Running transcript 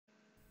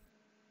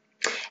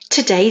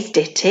Today's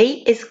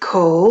ditty is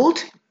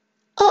called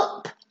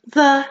Up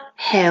the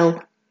Hill.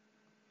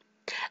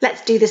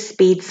 Let's do the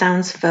speed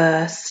sounds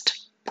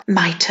first.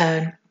 My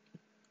turn.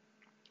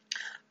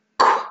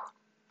 K,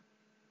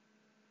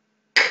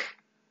 k,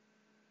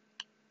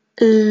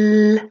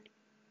 l,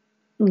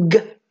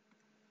 g,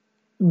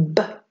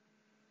 b,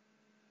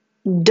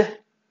 d,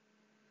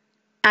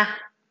 a,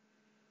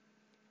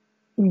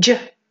 j,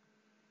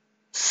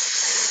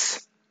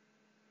 s,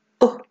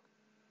 u,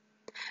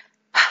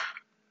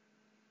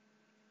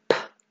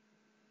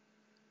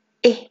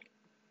 h, p,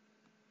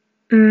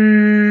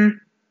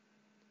 m,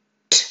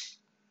 t,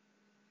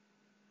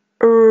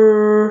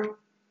 r,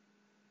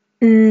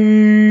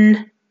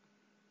 n,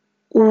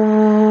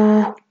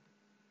 w,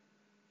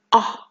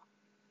 o.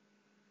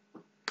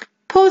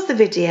 Pause the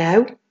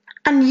video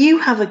and you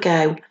have a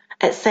go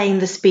at saying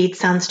the speed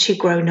sounds to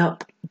grown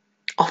up.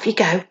 Off you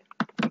go.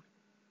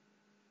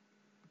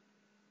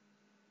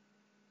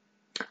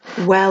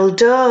 Well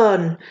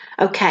done.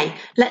 Okay,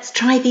 let's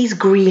try these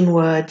green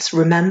words.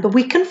 Remember,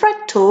 we can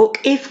Fred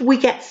talk if we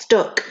get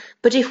stuck,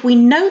 but if we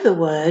know the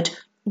word,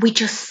 we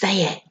just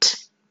say it.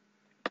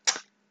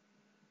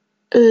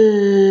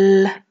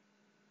 L,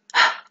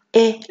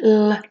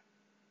 il,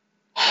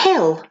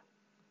 hill.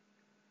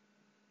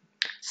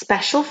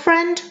 Special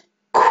friend,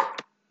 qu.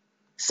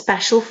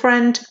 Special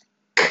friend,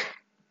 k.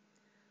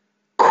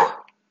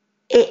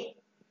 Quick,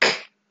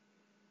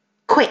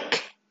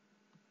 quick.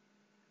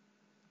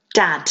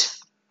 Dad.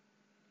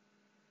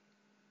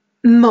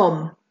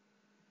 Mum.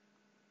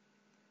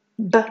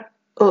 But,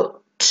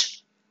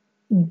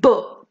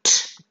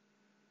 but.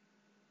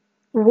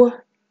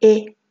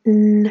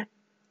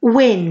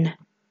 Win.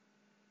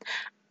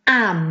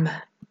 Am.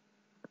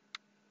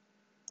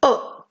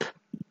 Up.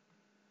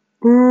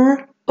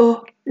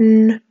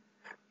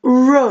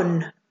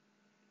 Run.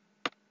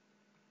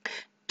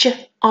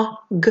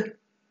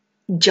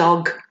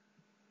 Jog.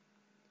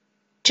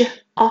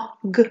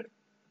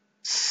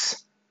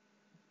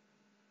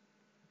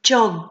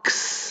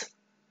 Jogs.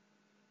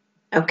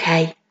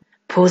 Okay,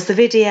 pause the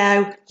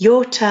video.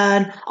 Your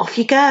turn. Off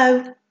you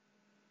go.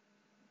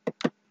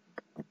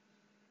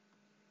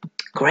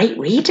 Great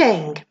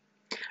reading.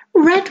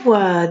 Red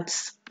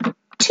words.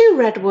 2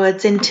 red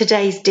words in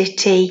today's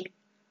ditty.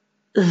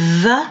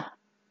 The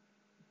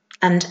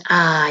and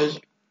I.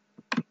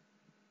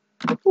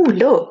 Oh,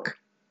 look.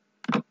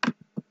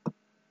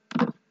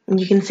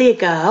 You can see a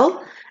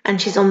girl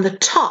and she's on the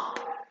top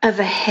of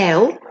a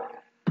hill.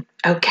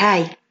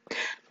 Okay,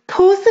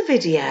 pause the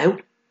video,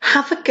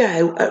 have a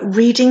go at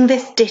reading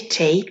this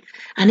ditty,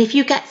 and if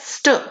you get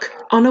stuck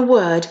on a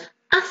word,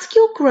 ask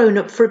your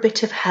grown-up for a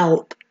bit of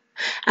help,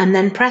 and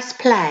then press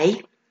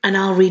play and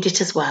I'll read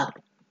it as well.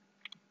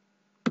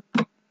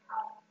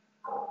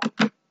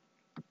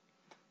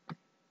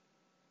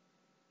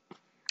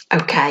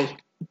 Okay,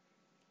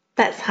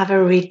 let's have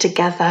a read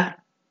together.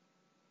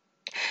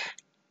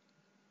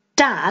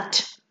 Dad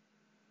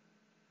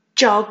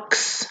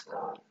jogs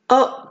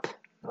up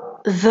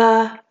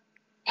the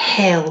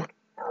hill.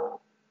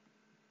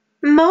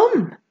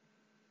 Mum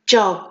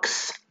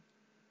jogs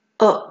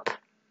up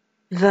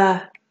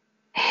the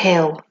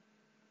hill.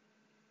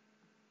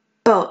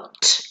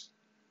 But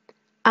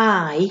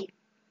I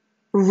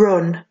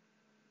run.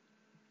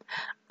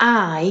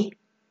 I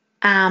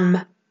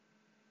am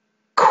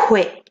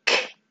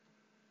quick.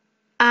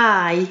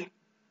 I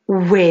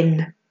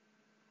win.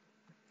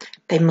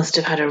 They must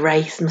have had a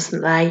race,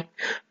 mustn't they?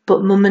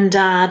 But Mum and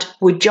Dad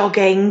were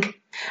jogging,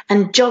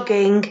 and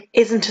jogging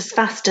isn't as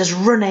fast as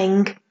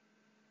running.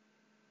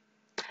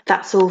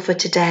 That's all for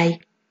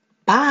today.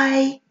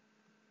 Bye.